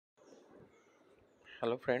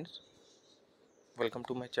Hello friends, welcome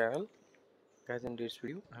to my channel. Guys, in this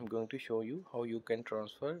video I'm going to show you how you can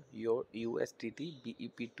transfer your USDT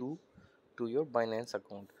BEP2 to your Binance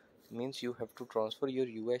account. Means you have to transfer your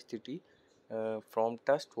USDT from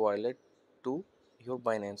Trust Wallet to your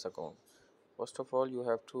Binance account. First of all, you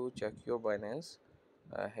have to check your Binance.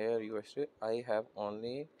 Here USD I have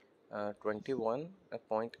only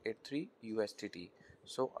 21.83 USDT,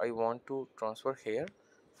 so I want to transfer here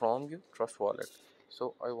from your Trust Wallet.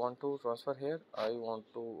 So I want to transfer here. I want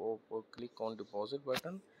to click on deposit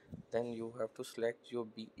button. Then you have to select your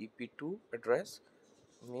BEP2 address.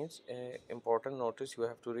 Means important notice you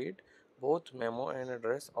have to read. Both memo and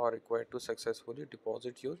address are required to successfully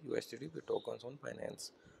deposit your USDT with tokens on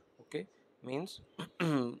Binance. Okay, means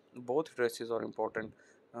both addresses are important.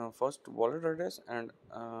 First wallet address and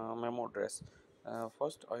memo address.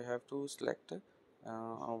 First I have to select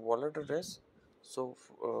wallet address. So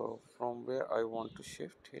from where I want to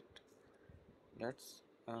shift it, let's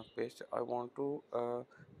paste. I want to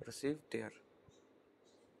receive there,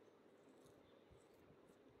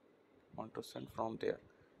 want to send from there,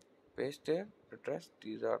 paste there, address.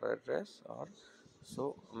 These are address. Or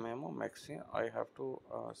so memo maximum, I have to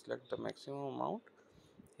select the maximum amount.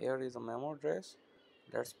 Here is a memo address.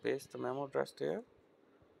 Let's paste the memo address there.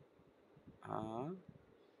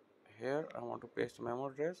 Here I want to paste the memo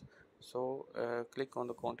address. So click on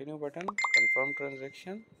the continue button, confirm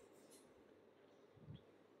transaction.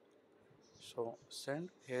 So send.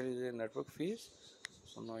 Here is a network fees,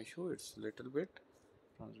 so no issue, it's little bit.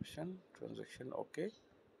 Transaction okay.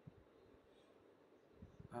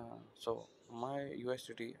 So my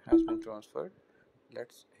USDT has been transferred.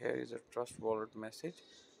 Let's, here is a trust wallet message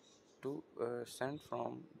to send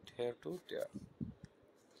from here to there.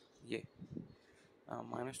 Yeah,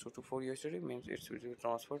 minus 224 USDT means it's will be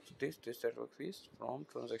transferred to this network fees from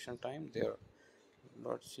transaction time there.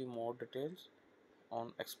 Let's see more details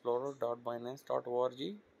on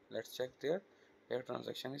explorer.binance.org. Let's check there. Here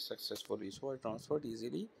transaction is successfully, so I transferred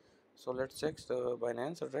easily. So let's check the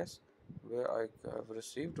Binance address where I have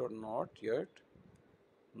received or not yet.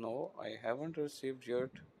 No, I haven't received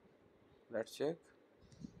yet. Let's check.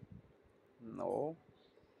 No,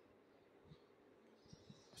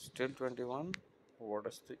 still 21. What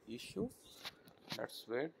is the issue? Let's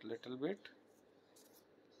wait little bit.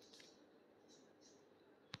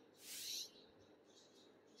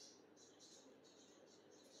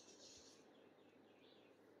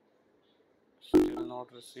 Still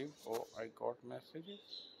not received. Oh, I got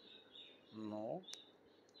messages. No,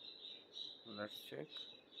 let's check.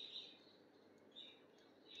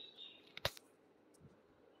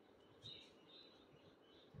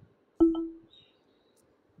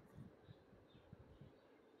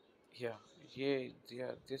 Yeah,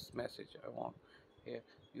 yeah, this message I want. Here,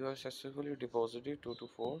 you have successfully deposited 2 to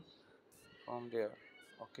 4 from there.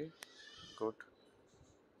 Okay, good.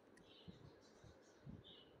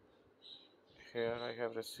 Here I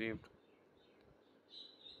have received.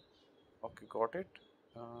 Okay, got it.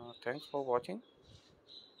 Thanks for watching.